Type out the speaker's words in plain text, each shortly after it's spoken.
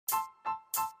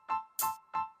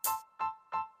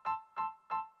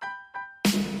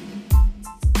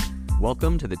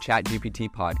Welcome to the ChatGPT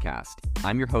podcast.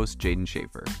 I'm your host, Jaden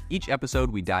Schaefer. Each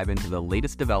episode, we dive into the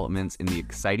latest developments in the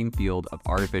exciting field of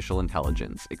artificial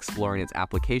intelligence, exploring its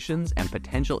applications and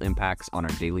potential impacts on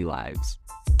our daily lives.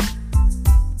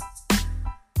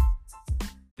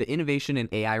 The innovation in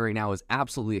AI right now is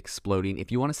absolutely exploding.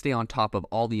 If you want to stay on top of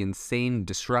all the insane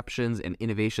disruptions and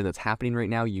innovation that's happening right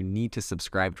now, you need to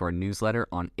subscribe to our newsletter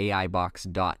on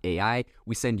AIbox.ai.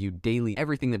 We send you daily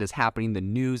everything that is happening, the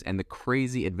news and the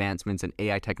crazy advancements in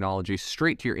AI technology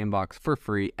straight to your inbox for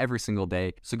free every single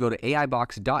day. So go to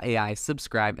AIbox.ai,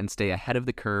 subscribe, and stay ahead of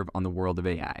the curve on the world of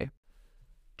AI.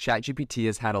 ChatGPT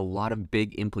has had a lot of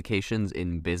big implications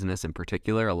in business in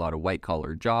particular, a lot of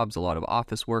white-collar jobs, a lot of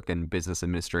office work, and business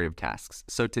administrative tasks.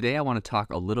 So today I want to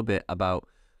talk a little bit about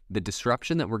the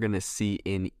disruption that we're going to see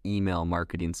in email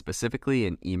marketing, specifically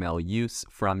in email use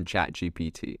from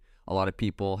ChatGPT. A lot of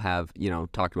people have,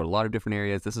 talked about a lot of different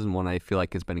areas. This is one I feel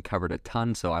like has been covered a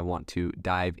ton, so I want to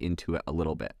dive into it a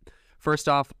little bit. First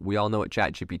off, we all know what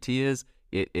ChatGPT is.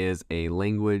 It is a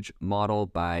language model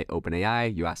by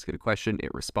OpenAI. You ask it a question,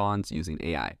 it responds using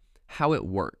AI. How it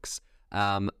works.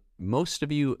 Most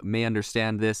of you may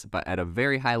understand this, but at a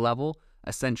very high level,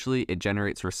 essentially it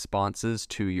generates responses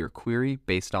to your query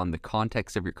based on the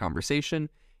context of your conversation,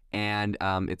 and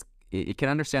it can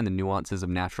understand the nuances of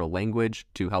natural language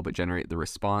to help it generate the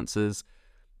responses,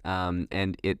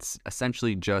 and it's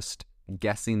essentially just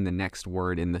guessing the next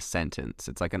word in the sentence.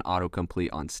 It's like an autocomplete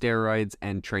on steroids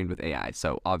and trained with AI.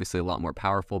 So obviously a lot more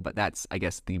powerful, but that's, I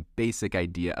guess, the basic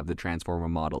idea of the transformer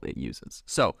model it uses.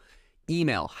 So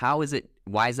email,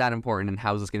 why is that important, and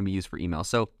how is this going to be used for email?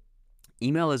 So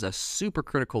email is a super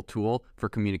critical tool for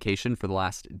communication for the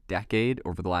last decade,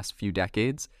 or for the last few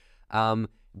decades.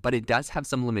 But it does have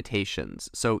some limitations.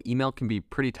 So email can be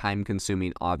pretty time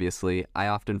consuming, obviously. I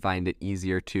often find it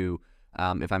easier to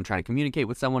if I'm trying to communicate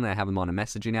with someone and I have them on a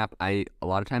messaging app, I a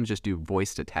lot of times just do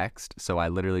voice to text. So I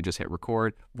literally just hit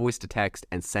record, voice to text,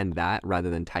 and send that rather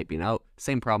than typing out.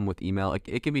 Same problem with email.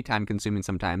 It can be time consuming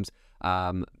sometimes.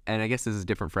 And I guess this is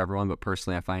different for everyone, but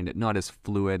personally I find it not as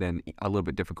fluid and a little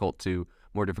bit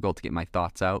more difficult to get my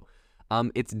thoughts out.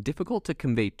 It's difficult to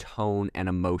convey tone and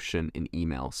emotion in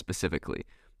email specifically.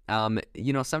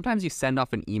 Sometimes you send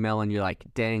off an email and you're like,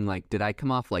 dang, like, did I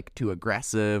come off like too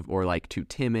aggressive or like too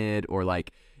timid, or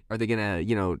like, are they gonna,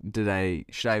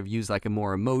 should I have used like a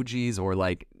more emojis, or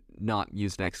like not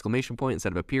used an exclamation point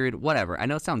instead of a period, whatever. I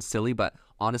know it sounds silly, but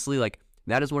honestly, like,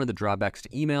 that is one of the drawbacks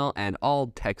to email and all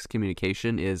text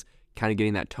communication, is kind of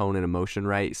getting that tone and emotion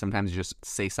right. Sometimes you just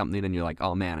say something and you're like,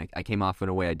 oh man, I came off in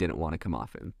a way I didn't want to come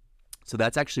off in. So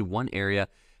that's actually one area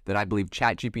that I believe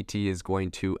ChatGPT is going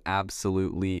to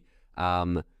absolutely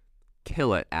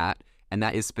kill it at, and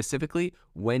that is specifically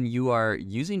when you are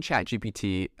using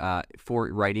ChatGPT for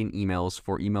writing emails,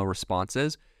 for email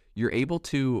responses. You're able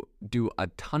to do a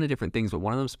ton of different things, but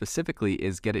one of them specifically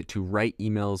is get it to write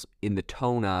emails in the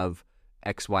tone of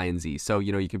X, Y, and Z. So,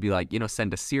 you could be like,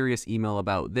 send a serious email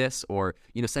about this, or,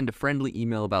 send a friendly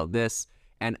email about this,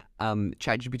 and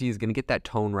ChatGPT is going to get that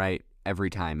tone right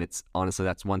every time. It's honestly,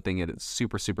 that's one thing that it's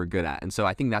super, super good at. And so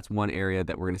I think that's one area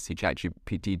that we're going to see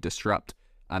ChatGPT disrupt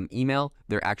email.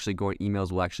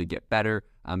 Emails will actually get better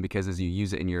because as you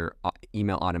use it in your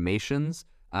email automations,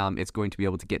 it's going to be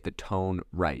able to get the tone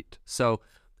right. So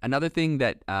another thing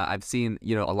that I've seen,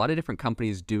 a lot of different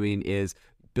companies doing is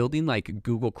building like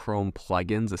Google Chrome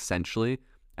plugins, essentially,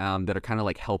 that are kind of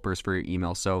like helpers for your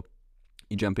email. So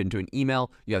you jump into an email,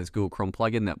 you have this Google Chrome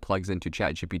plugin that plugs into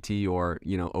ChatGPT or,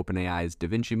 OpenAI's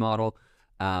DaVinci model.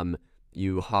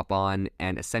 You hop on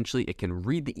and essentially it can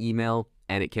read the email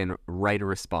and it can write a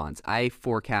response. I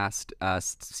forecast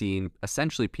seeing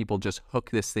essentially people just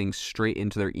hook this thing straight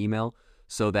into their email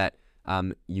so that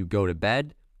you go to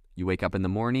bed, you wake up in the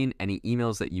morning, any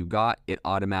emails that you got, it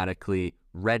automatically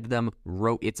read them,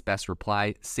 wrote its best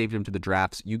reply, saved them to the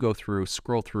drafts. You go through,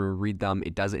 scroll through, read them.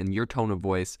 It does it in your tone of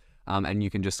voice. And you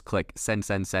can just click send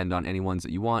on any ones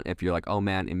that you want. If you're like, oh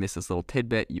man, it missed this little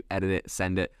tidbit, you edit it,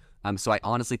 send it. So I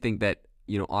honestly think that,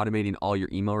 automating all your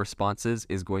email responses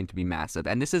is going to be massive.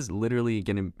 And this is literally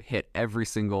going to hit every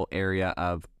single area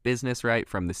of business, right?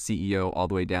 From the CEO all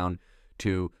the way down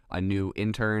to a new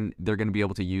intern. They're going to be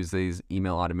able to use these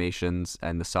email automations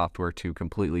and the software to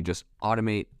completely just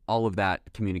automate all of that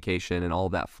communication and all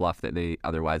of that fluff that they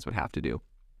otherwise would have to do.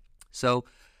 So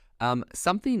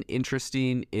something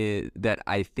interesting is that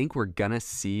I think we're gonna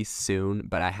see soon,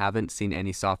 but I haven't seen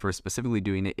any software specifically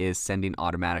doing it, is sending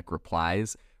automatic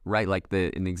replies, right? Like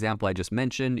in the example I just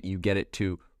mentioned, you get it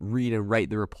to read and write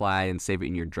the reply and save it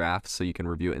in your drafts so you can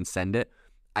review it and send it.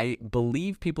 I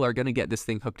believe people are going to get this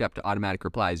thing hooked up to automatic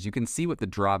replies. You can see what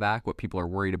people are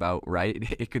worried about, right?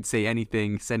 It could say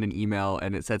anything, send an email,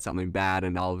 and it said something bad,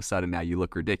 and all of a sudden now you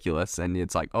look ridiculous. And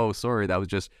it's like, oh, sorry, that was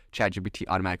just ChatGPT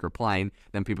automatic replying.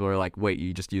 Then people are like, wait,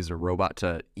 you just used a robot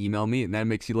to email me? And that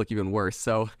makes you look even worse.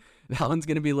 So that one's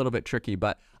going to be a little bit tricky,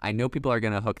 but I know people are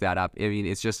going to hook that up. I mean,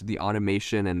 it's just the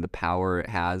automation and the power it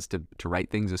has to write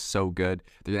things is so good.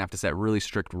 They're going to have to set really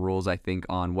strict rules, I think,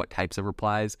 on what types of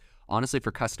replies. Honestly,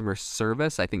 for customer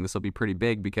service, I think this will be pretty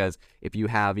big, because if you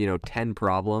have, 10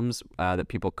 problems that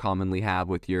people commonly have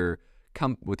with your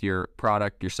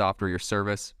product, your software, your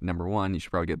service, number one, you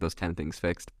should probably get those 10 things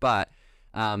fixed. But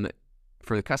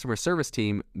for the customer service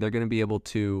team, they're going to be able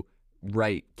to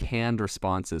write canned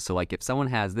responses. So like if someone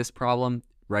has this problem,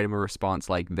 write them a response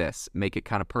like this, make it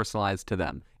kind of personalized to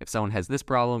them. If someone has this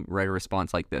problem, write a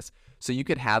response like this. So you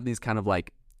could have these kind of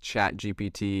like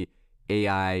ChatGPT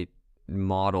AI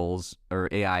models or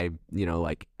AI,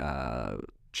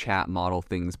 chat model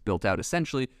things built out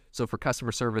essentially. So for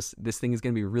customer service, this thing is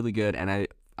going to be really good. And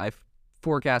I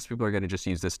forecast people are going to just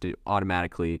use this to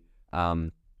automatically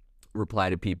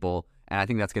reply to people. And I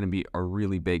think that's going to be a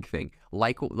really big thing.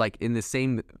 Like in the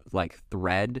same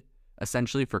thread,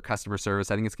 essentially for customer service,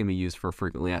 I think it's going to be used for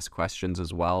frequently asked questions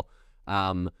as well.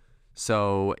 When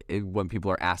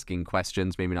people are asking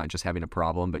questions, maybe not just having a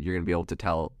problem, but you're going to be able to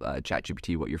tell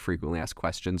ChatGPT what your frequently asked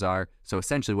questions are. So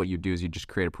essentially what you do is you just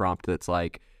create a prompt that's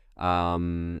like,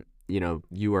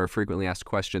 you are frequently asked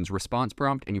questions response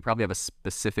prompt, and you probably have a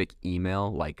specific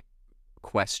email like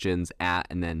questions at,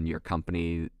 and then your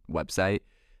company website.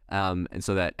 And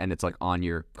it's like on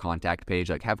your contact page,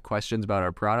 like have questions about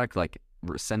our product, like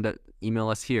email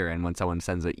us here. And when someone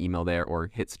sends an email there or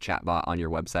hits a chatbot on your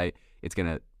website, it's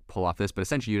going to pull off this. But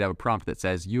essentially you'd have a prompt that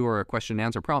says, you are a question and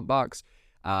answer prompt box.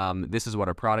 This is what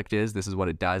our product is. This is what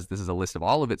it does. This is a list of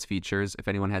all of its features. If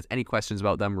anyone has any questions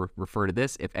about them, refer to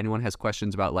this. If anyone has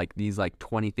questions about like these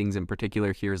 20 things in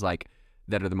particular, here's that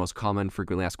are the most common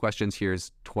frequently asked questions.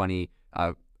 Here's 20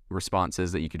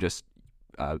 responses that you could just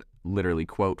literally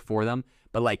quote for them.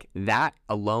 But that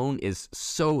alone is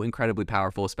so incredibly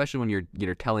powerful, especially when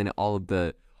you're telling it all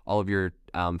of your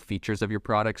features of your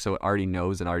product, so it already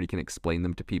knows and already can explain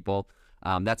them to people.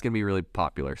 That's going to be really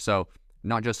popular. So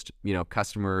not just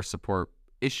customer support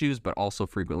issues, but also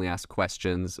frequently asked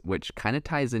questions, which kind of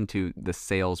ties into the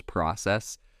sales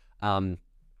process.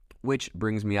 Which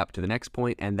brings me up to the next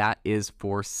point, and that is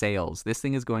for sales. This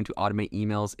thing is going to automate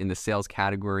emails in the sales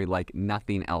category like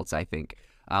nothing else, I think.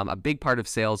 A big part of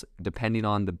sales, depending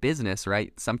on the business,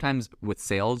 right? Sometimes with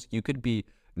sales, you could be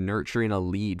nurturing a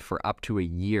lead for up to a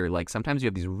year. Like sometimes you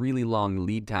have these really long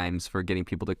lead times for getting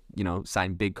people to,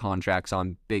 sign big contracts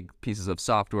on big pieces of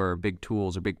software, or big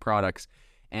tools, or big products.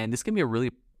 And this can be a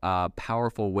really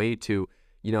powerful way to,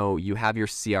 you have your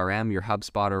CRM, your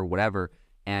HubSpot, or whatever,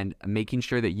 and making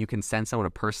sure that you can send someone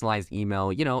a personalized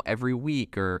email, every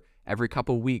week or every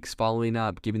couple weeks, following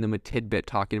up, giving them a tidbit,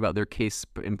 talking about their case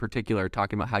in particular,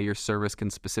 talking about how your service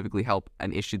can specifically help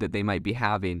an issue that they might be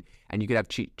having. And you could have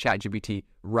ChatGPT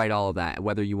write all of that,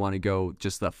 whether you want to go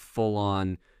just the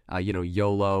full-on,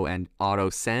 YOLO and auto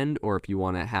send, or if you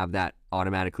want to have that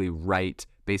automatically write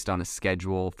based on a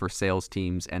schedule for sales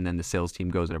teams, and then the sales team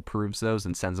goes and approves those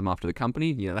and sends them off to the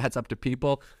company. That's up to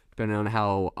people, depending on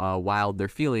how wild they're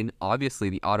feeling. Obviously,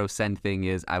 the auto send thing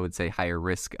is, I would say, higher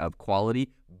risk of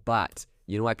quality, but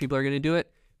you know why people are going to do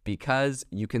it? Because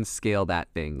you can scale that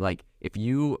thing. Like if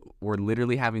you were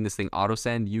literally having this thing auto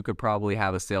send, you could probably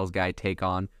have a sales guy take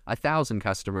on 1,000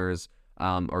 customers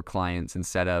or clients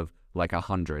instead of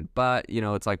 100. But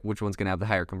it's like, which one's going to have the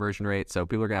higher conversion rate? So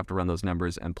people are going to have to run those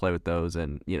numbers and play with those,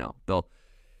 and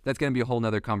that's going to be a whole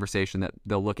nother conversation that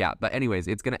they'll look at. But anyways,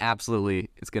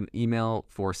 email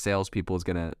for salespeople is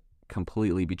going to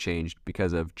completely be changed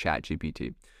because of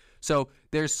ChatGPT. So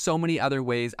there's so many other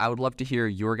ways. I would love to hear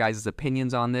your guys'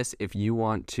 opinions on this. If you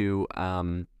want to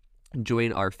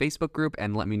join our Facebook group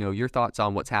and let me know your thoughts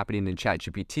on what's happening in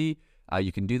ChatGPT,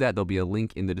 you can do that. There'll be a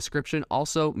link in the description.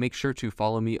 Also, make sure to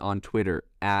follow me on Twitter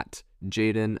at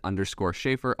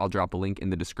Jaden_Schaefer. I'll drop a link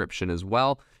in the description as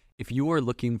well. If you are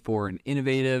looking for an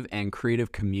innovative and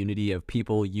creative community of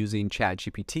people using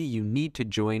ChatGPT, you need to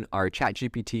join our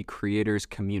ChatGPT creators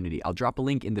community. I'll drop a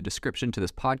link in the description to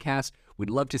this podcast. We'd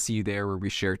love to see you there, where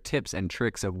we share tips and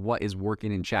tricks of what is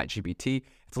working in ChatGPT.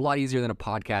 It's a lot easier than a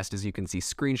podcast, as you can see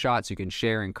screenshots, you can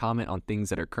share and comment on things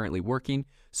that are currently working.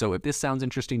 So if this sounds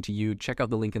interesting to you, check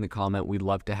out the link in the comment. We'd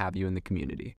love to have you in the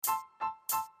community.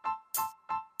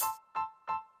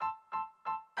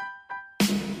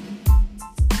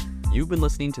 You've been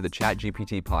listening to the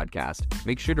ChatGPT podcast.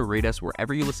 Make sure to rate us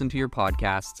wherever you listen to your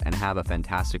podcasts, and have a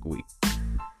fantastic week.